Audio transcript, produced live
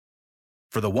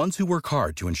For the ones who work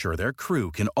hard to ensure their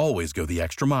crew can always go the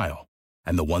extra mile,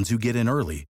 and the ones who get in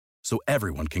early so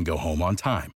everyone can go home on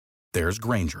time, there's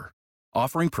Grainger,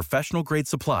 offering professional-grade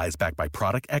supplies backed by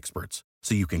product experts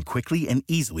so you can quickly and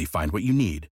easily find what you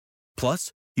need.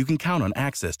 Plus, you can count on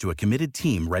access to a committed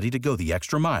team ready to go the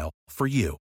extra mile for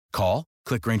you. Call,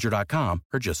 click Grainger.com,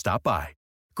 or just stop by.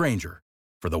 Grainger,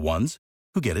 for the ones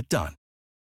who get it done.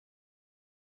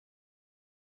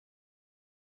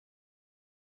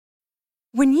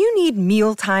 When you need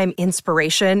mealtime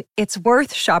inspiration, it's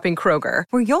worth shopping Kroger,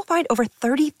 where you'll find over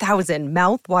 30,000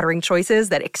 mouth-watering choices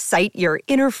that excite your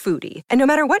inner foodie. And no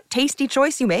matter what tasty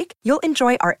choice you make, you'll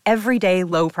enjoy our everyday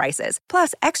low prices,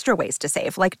 plus extra ways to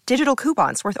save, like digital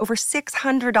coupons worth over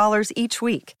 $600 each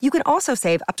week. You can also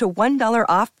save up to $1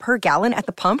 off per gallon at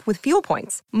the pump with fuel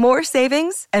points. More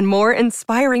savings and more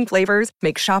inspiring flavors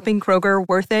make shopping Kroger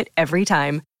worth it every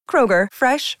time. Kroger,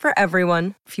 fresh for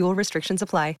everyone. Fuel restrictions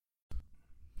apply.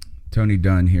 Tony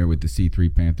Dunn here with the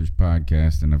C3 Panthers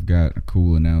podcast, and I've got a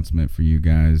cool announcement for you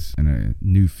guys and a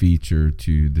new feature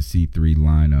to the C3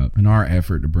 lineup. In our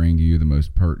effort to bring you the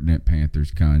most pertinent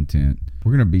Panthers content,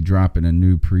 we're going to be dropping a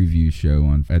new preview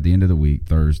show at the end of the week,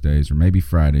 Thursdays or maybe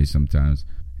Fridays sometimes.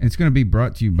 And it's going to be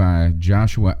brought to you by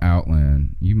Joshua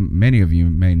Outland. Many of you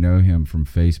may know him from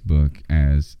Facebook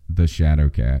as the Shadow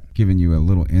Cat, giving you a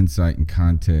little insight and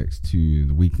context to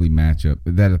the weekly matchup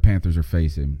that the Panthers are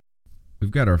facing. We've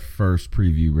got our first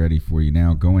preview ready for you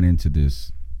now, going into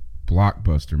this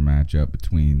blockbuster matchup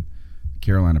between the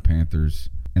Carolina Panthers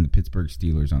and the Pittsburgh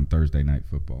Steelers on Thursday Night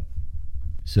Football.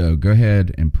 So go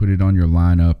ahead and put it on your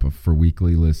lineup for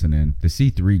weekly listening. The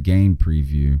C3 game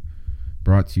preview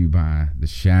brought to you by the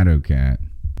Shadow Cat.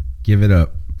 Give it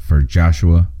up for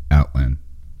Joshua Outland.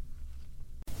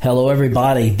 Hello,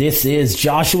 everybody. This is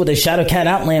Joshua the Shadow Cat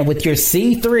Outland with your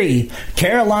C3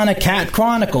 Carolina Cat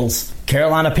Chronicles.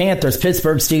 Carolina Panthers,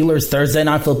 Pittsburgh Steelers, Thursday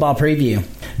Night Football preview.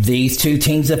 These two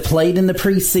teams have played in the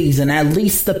preseason at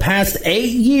least the past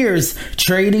 8 years,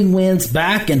 trading wins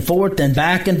back and forth and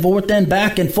back and forth and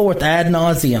back and forth ad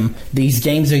nauseum. These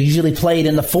games are usually played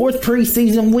in the fourth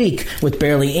preseason week with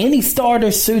barely any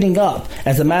starters suiting up.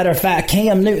 As a matter of fact,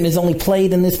 Cam Newton has only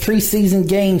played in this preseason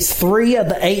games 3 of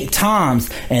the 8 times,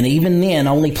 and even then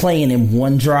only playing in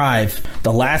one drive.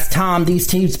 The last time these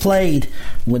teams played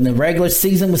when the regular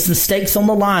season with some stakes on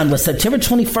the line was September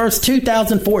 21st,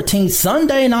 2014,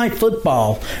 Sunday Night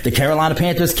Football. The Carolina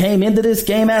Panthers came into this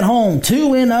game at home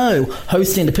 2-0,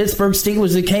 hosting the Pittsburgh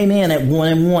Steelers, who came in at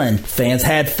 1-1. Fans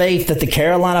had faith that the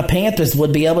Carolina Panthers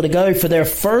would be able to go for their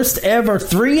first ever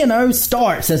 3-0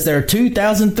 start since their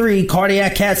 2003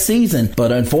 Cardiac Cat season.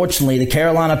 But unfortunately, the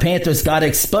Carolina Panthers got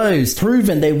exposed,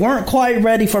 proving they weren't quite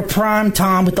ready for prime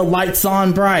time with the lights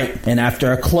on bright. And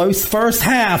after a close first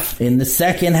half, in the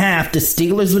second half, the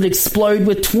Steelers would explode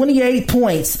with 28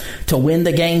 points to win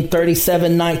the game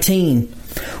 37-19.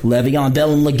 Le'Veon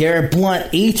Bell and LeGarrette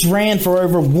Blount each ran for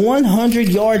over 100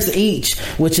 yards each,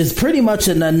 which is pretty much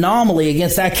an anomaly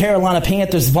against that Carolina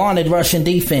Panthers' vaunted rushing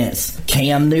defense.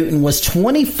 Cam Newton was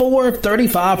 24 of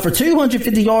 35 for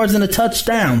 250 yards and a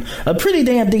touchdown, a pretty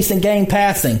damn decent game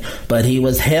passing, but he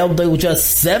was held to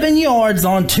just 7 yards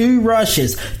on 2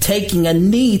 rushes, taking a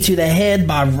knee to the head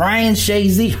by Ryan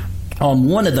Shazier on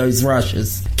one of those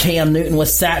rushes. Cam Newton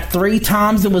was sacked 3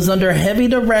 times and was under heavy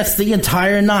duress the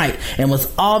entire night, and was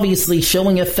obviously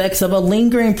showing effects of a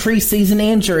lingering preseason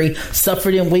injury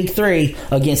suffered in Week 3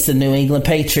 against the New England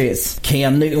Patriots.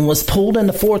 Cam Newton was pulled in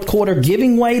the fourth quarter,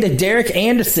 giving way to Derek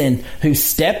Anderson, who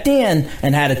stepped in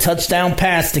and had a touchdown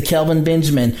pass to Kelvin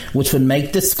Benjamin, which would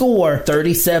make the score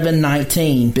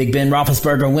 37-19. Big Ben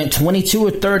Roethlisberger went 22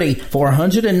 of 30 for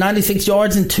 196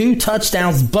 yards and 2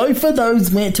 touchdowns. Both of those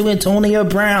went to Antonio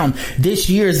Brown, this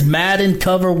year's Madden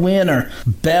cover winner.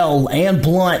 Bell and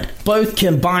Blount both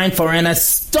combined for an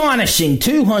astonishing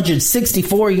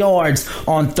 264 yards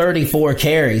on 34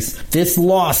 carries. This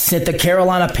loss sent the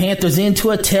Carolina Panthers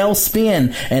into a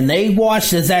tailspin, and they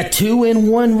watched as that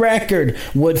 2-1 record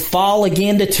would fall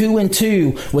again to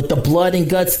 2-2 with the blood and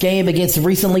guts game against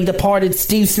recently departed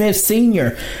Steve Smith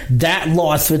Sr. That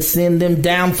loss would send them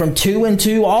down from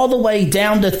 2-2 all the way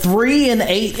down to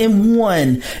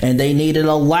 3-8-1, and they needed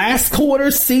a last quarter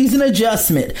season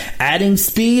adjustment, adding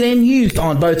speed and youth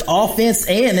on both offense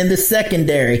and in the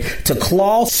secondary to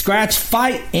claw, scratch,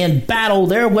 fight, and battle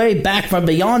their way back from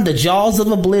beyond the jaws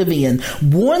of oblivion.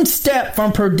 One step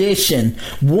from perdition.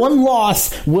 One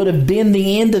loss would have been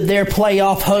the end of their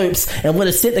playoff hopes and would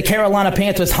have sent the Carolina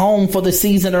Panthers home for the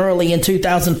season early in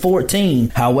 2014.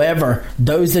 However,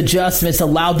 those adjustments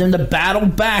allowed them to battle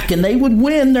back, and they would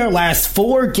win their last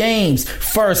 4 games.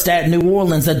 First at New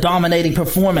Orleans, a dominating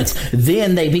performance.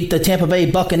 Then they beat the Tampa Bay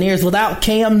Buccaneers without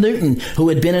Cam Newton, who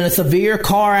had been in a severe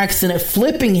car accident,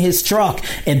 flipping his truck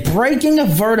and breaking a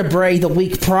vertebrae the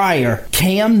week prior.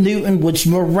 Cam Newton would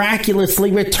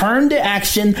miraculously return to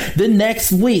action the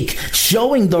next week,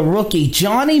 showing the rookie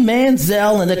Johnny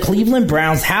Manziel and the Cleveland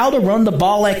Browns how to run the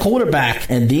ball at quarterback.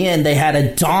 And then they had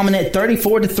a dominant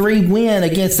 34-3 win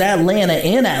against Atlanta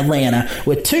in Atlanta.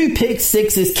 With 2 pick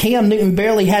sixes, Cam Newton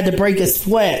barely had to break a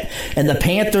sweat, and the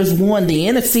Panthers won the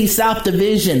NFC South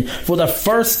Division for the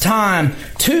first time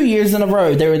 2 years in a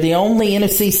row. They were the only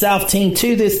NFC South team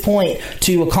to this point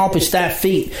to accomplish that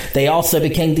feat. They also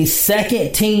became the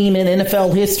second team in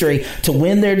NFL history to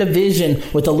win their division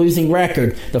with a losing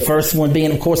record. The first one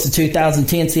being, of course, the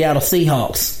 2010 Seattle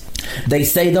Seahawks. They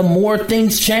say the more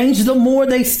things change, the more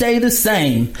they stay the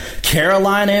same.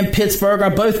 Carolina and Pittsburgh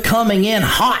are both coming in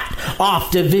hot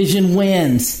off division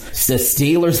wins. The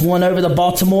Steelers won over the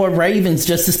Baltimore Ravens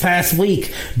just this past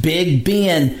week. Big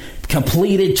Ben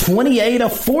completed 28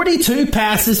 of 42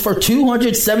 passes for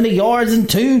 270 yards and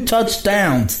 2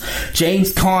 touchdowns.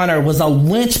 James Conner was a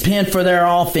linchpin for their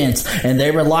offense, and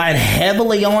they relied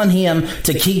heavily on him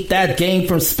to keep that game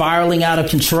from spiraling out of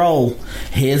control.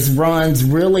 His runs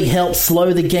really helped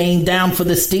slow the game down for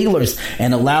the Steelers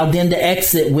and allowed them to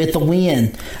exit with a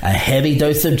win. A heavy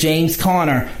dose of James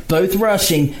Conner, both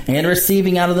rushing and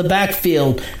receiving out of the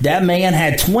backfield. That man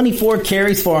had 24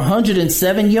 carries for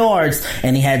 107 yards,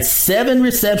 and he had 7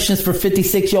 receptions for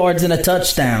 56 yards and a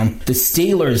touchdown. The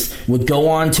Steelers would go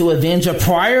on to avenge a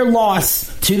prior loss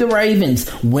to the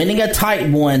Ravens, winning a tight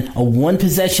one, a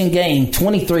one-possession game,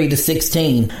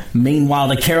 23-16. Meanwhile,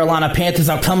 the Carolina Panthers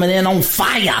are coming in on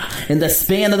fire. In the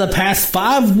span of the past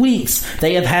 5 weeks,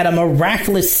 they have had a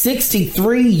miraculous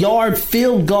 63-yard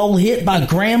field goal hit by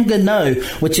Graham Gano,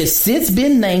 which has since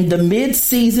been named the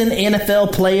mid-season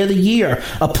NFL Play of the Year,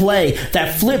 a play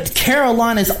that flipped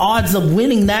Carolina's odds of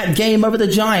winning that game over the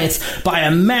Giants by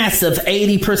a massive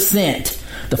 80%.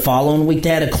 The following week, they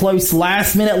had a close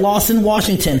last-minute loss in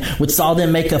Washington, which saw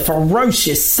them make a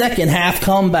ferocious second-half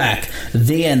comeback.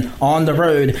 Then, on the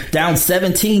road, down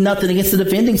 17-0 against the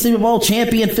defending Super Bowl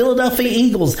champion Philadelphia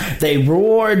Eagles, they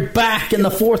roared back in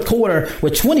the fourth quarter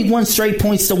with 21 straight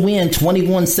points to win,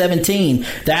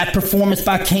 21-17. That performance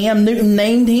by Cam Newton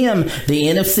named him the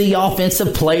NFC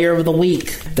Offensive Player of the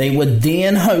Week. They would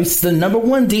then host the number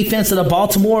 1 defense of the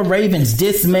Baltimore Ravens,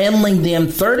 dismantling them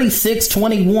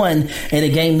 36-21 in a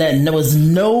game that was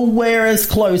nowhere as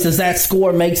close as that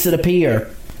score makes it appear.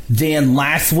 Then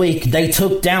last week, they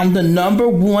took down the number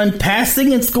 1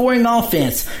 passing and scoring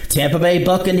offense, Tampa Bay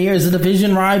Buccaneers, a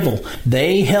division rival.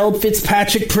 They held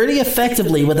Fitzpatrick pretty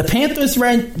effectively with a Panthers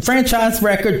franchise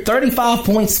record 35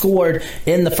 points scored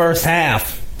in the first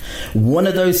half. One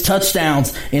of those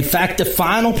touchdowns, in fact, the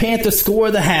final Panther score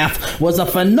of the half, was a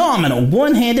phenomenal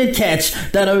one-handed catch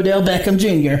that Odell Beckham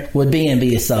Jr. would be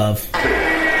envious of.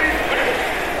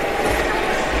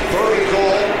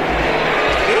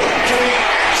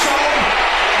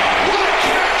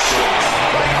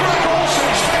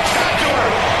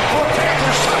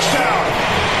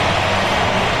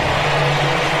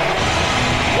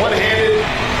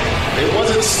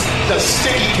 A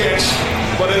sticky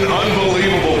catch, but an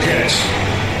unbelievable catch.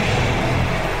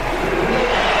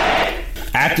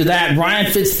 After that,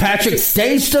 Ryan Fitzpatrick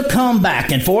staged a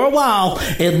comeback, and for a while,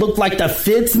 it looked like the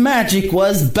Fitz magic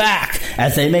was back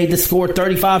as they made the score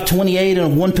 35-28 in a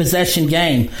one-possession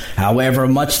game. However,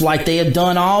 much like they had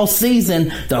done all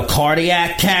season, the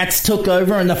Cardiac Cats took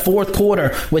over in the fourth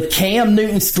quarter with Cam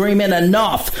Newton screaming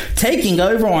enough, taking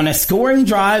over on a scoring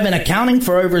drive and accounting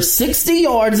for over 60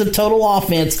 yards of total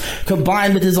offense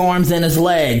combined with his arms and his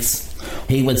legs.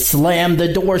 He would slam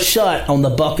the door shut on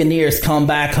the Buccaneers'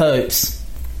 comeback hopes.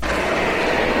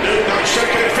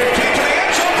 Second and 15 to the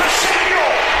end zone for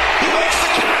Samuel. He makes the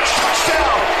catch.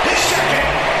 Touchdown. His second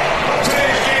of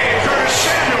today's game. Curtis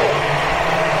Samuel.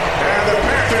 And the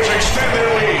Panthers extend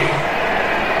their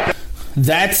lead.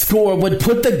 That score would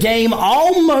put the game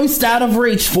almost out of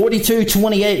reach,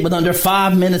 42-28 with under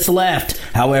 5 minutes left.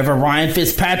 However, Ryan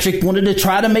Fitzpatrick wanted to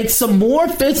try to make some more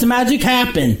Fitzmagic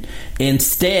happen.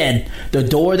 Instead, the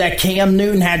door that Cam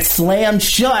Newton had slammed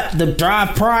shut the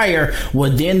drive prior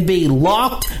would then be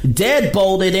locked,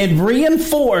 deadbolted, and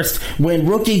reinforced when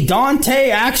rookie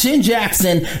Dante Action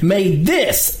Jackson made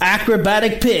this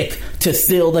acrobatic pick to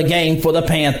seal the game for the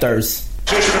Panthers.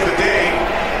 Position of the day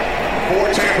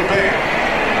for Tampa Bay.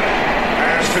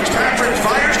 As Fitzpatrick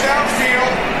fires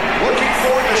downfield, looking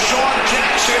for Deshaun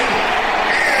Jackson,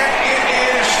 and it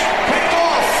is picked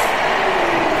off.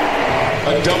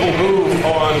 A double move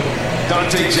on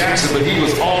Dante Jackson, but he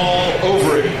was all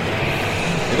over it.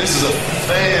 And this is a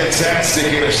fantastic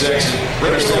interception.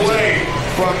 Rips away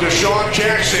from Deshaun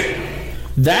Jackson.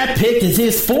 That pick is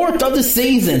his 4th of the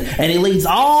season, and he leads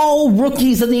all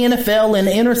rookies of the NFL in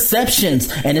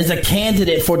interceptions and is a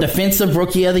candidate for Defensive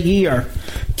Rookie of the Year.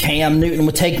 Cam Newton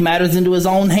would take matters into his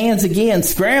own hands again,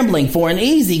 scrambling for an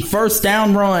easy first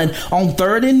down run on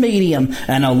 3rd and medium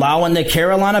and allowing the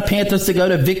Carolina Panthers to go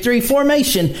to victory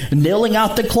formation, nilling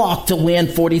out the clock to win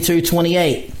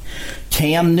 42-28.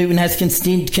 Cam Newton has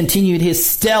continued his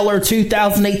stellar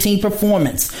 2018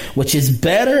 performance, which is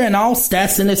better in all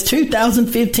stats than his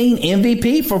 2015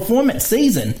 MVP performance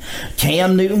season.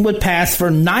 Cam Newton would pass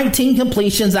for 19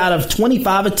 completions out of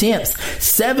 25 attempts,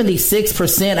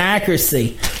 76%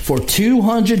 accuracy, for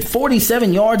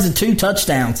 247 yards and 2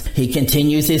 touchdowns. He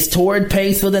continues his torrid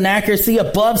pace with an accuracy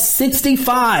above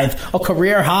 65, a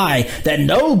career high that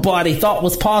nobody thought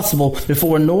was possible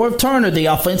before Norv Turner, the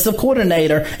offensive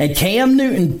coordinator, and Cam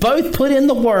Newton both put in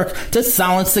the work to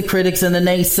silence the critics and the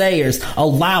naysayers,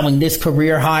 allowing this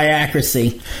career-high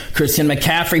accuracy. Christian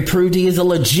McCaffrey proved he is a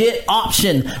legit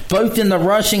option, both in the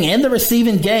rushing and the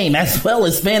receiving game, as well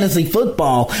as fantasy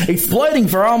football, exploiting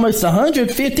for almost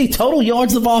 150 total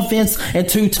yards of offense and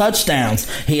 2 touchdowns.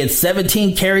 He had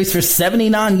 17 carries for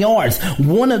 79 yards.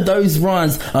 One of those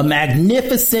runs, a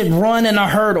magnificent run and a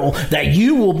hurdle that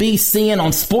you will be seeing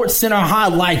on SportsCenter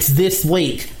highlights this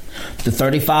week. The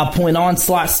 35-point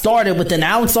onslaught started with an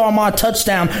Alex Armah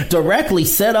touchdown directly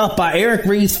set up by Eric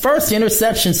Reid's first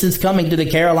interception since coming to the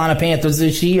Carolina Panthers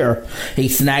this year. He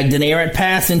snagged an errant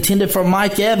pass intended for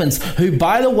Mike Evans, who,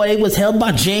 by the way, was held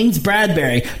by James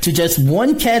Bradbury to just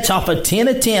 1 catch off of 10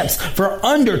 attempts for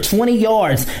under 20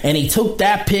 yards, and he took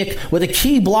that pick with a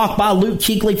key block by Luke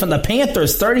Kuechly from the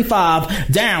Panthers'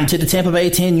 35 down to the Tampa Bay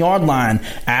 10-yard line.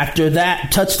 After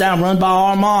that touchdown run by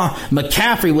Armah,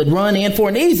 McCaffrey would run in for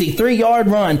an easy 3-yard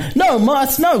run. No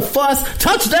muss, no fuss.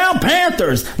 Touchdown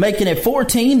Panthers, making it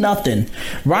 14-0.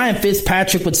 Ryan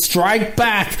Fitzpatrick would strike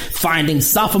back, finding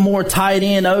sophomore tight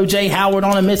end O.J. Howard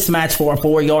on a mismatch for a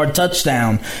 4-yard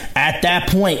touchdown. At that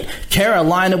point,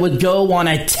 Carolina would go on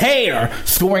a tear,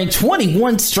 scoring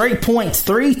 21 straight points,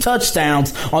 3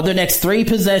 touchdowns on their next 3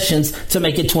 possessions to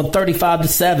make it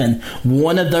 35-7.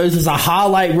 One of those is a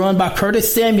highlight run by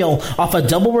Curtis Samuel off a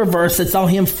double reverse that saw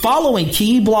him following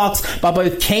key blocks by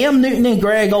both Cam Newton and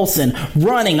Greg Olsen,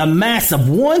 running a massive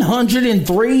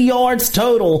 103 yards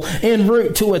total en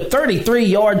route to a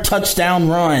 33-yard touchdown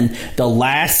run. The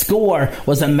last score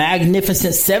was a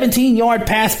magnificent 17-yard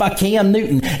pass by Cam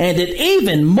Newton and an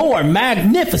even more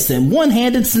magnificent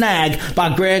one-handed snag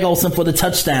by Greg Olsen for the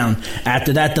touchdown.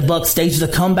 After that, the Bucs staged a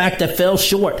comeback that fell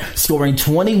short, scoring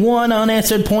 21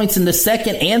 unanswered points in the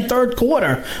second and third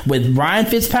quarter, with Ryan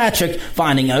Fitzpatrick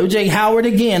finding O.J. Howard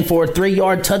again for a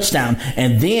 3-yard touchdown,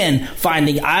 and then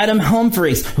finding Adam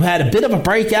Humphries, who had a bit of a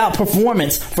breakout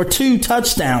performance, for 2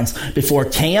 touchdowns before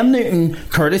Cam Newton,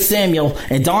 Curtis Samuel,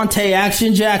 and Dante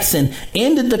Action Jackson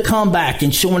ended the comeback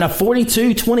and showing a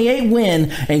 42-28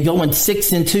 win and going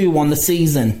 6-2 on the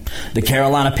season. The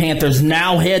Carolina Panthers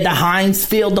now head to Heinz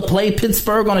Field to play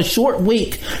Pittsburgh on a short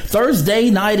week, Thursday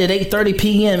night at 8:30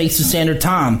 p.m. Eastern Standard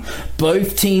Time.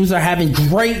 Both teams are having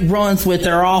great runs with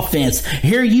their offense.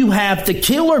 Here you have the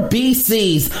killer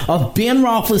BCs of Ben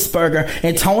Roethlisberger,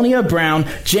 Antonio Brown,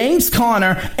 James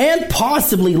Conner, and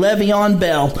possibly Le'Veon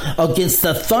Bell against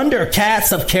the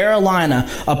Thundercats of Carolina.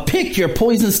 A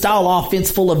pick-your-poison-style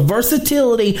offense full of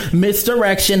versatility,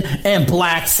 misdirection, and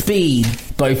black speed.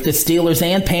 Both the Steelers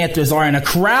and Panthers are in a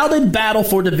crowded battle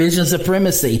for division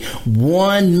supremacy.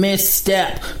 One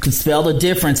misstep could spell the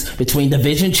difference between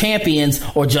division champions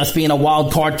or just being a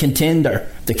wild card contender.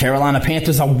 The Carolina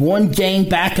Panthers are 1 game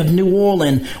back of New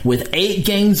Orleans with 8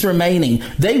 games remaining.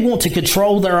 They want to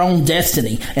control their own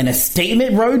destiny, and a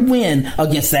statement road win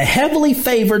against the heavily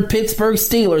favored Pittsburgh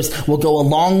Steelers will go a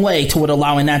long way toward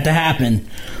allowing that to happen.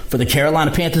 For the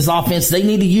Carolina Panthers offense, they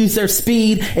need to use their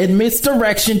speed and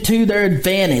misdirection to their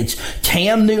advantage.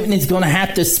 Cam Newton is going to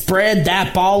have to spread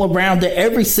that ball around to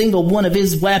every single one of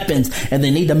his weapons, and they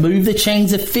need to move the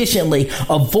chains efficiently,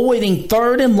 avoiding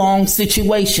 3rd and long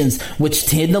situations, which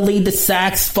tend to lead to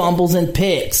sacks, fumbles, and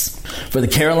picks. For the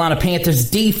Carolina Panthers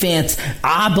defense,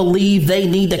 I believe they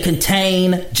need to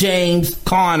contain James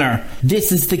Conner.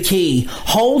 This is the key.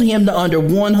 Hold him to under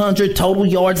 100 total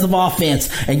yards of offense,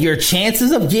 and your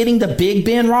chances of getting hitting the Big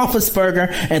Ben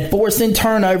Roethlisberger and forcing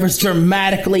turnovers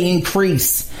dramatically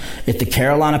increase. If the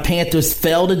Carolina Panthers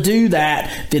fail to do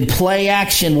that, then play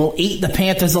action will eat the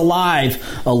Panthers alive,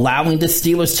 allowing the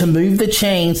Steelers to move the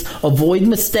chains, avoid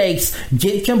mistakes,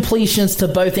 get completions to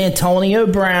both Antonio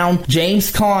Brown,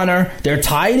 James Conner, their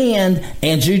tight end,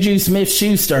 and Juju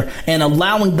Smith-Schuster, and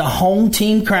allowing the home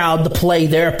team crowd to play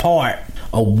their part.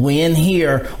 A win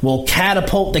here will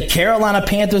catapult the Carolina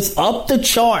Panthers up the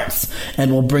charts and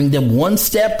will bring them one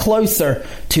step closer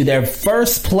to their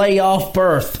first playoff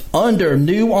berth under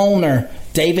new owner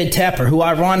David Tepper, who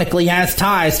ironically has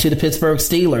ties to the Pittsburgh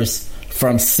Steelers.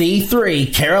 From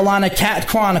C3 Carolina Cat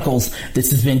Chronicles,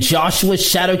 this has been Joshua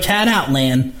Shadowcat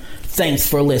Outland. Thanks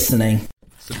for listening.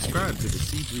 Subscribe to the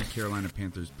C3 Carolina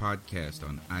Panthers podcast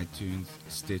on iTunes,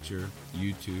 Stitcher,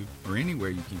 YouTube, or anywhere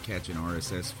you can catch an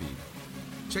RSS feed.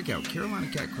 Check out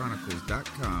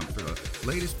CarolinaCatChronicles.com for the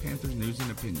latest Panthers news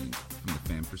and opinions from the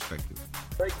fan perspective.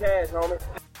 Great cash, homie.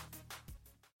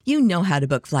 You know how to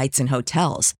book flights and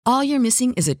hotels. All you're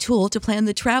missing is a tool to plan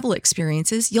the travel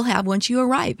experiences you'll have once you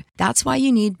arrive. That's why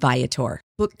you need Viator.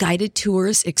 Book guided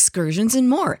tours, excursions, and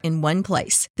more in one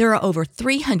place. There are over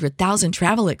 300,000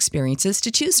 travel experiences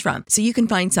to choose from, so you can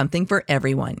find something for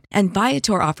everyone. And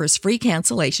Viator offers free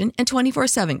cancellation and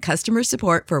 24/7 customer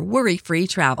support for worry-free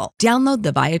travel. Download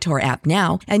the Viator app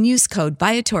now and use code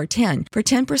Viator10 for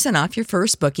 10% off your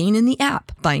first booking in the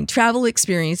app. Find travel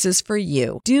experiences for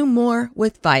you. Do more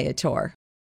with Viator.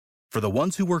 For the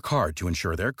ones who work hard to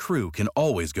ensure their crew can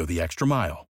always go the extra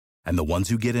mile, and the ones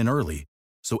who get in early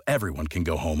so everyone can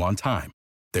go home on time,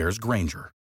 there's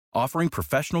Grainger, offering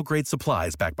professional-grade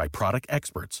supplies backed by product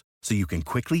experts so you can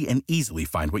quickly and easily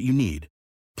find what you need.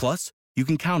 Plus, you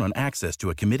can count on access to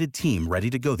a committed team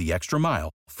ready to go the extra mile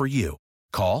for you.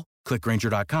 Call, click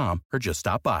Grainger.com, or just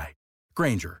stop by.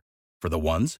 Grainger, for the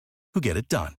ones who get it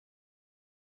done.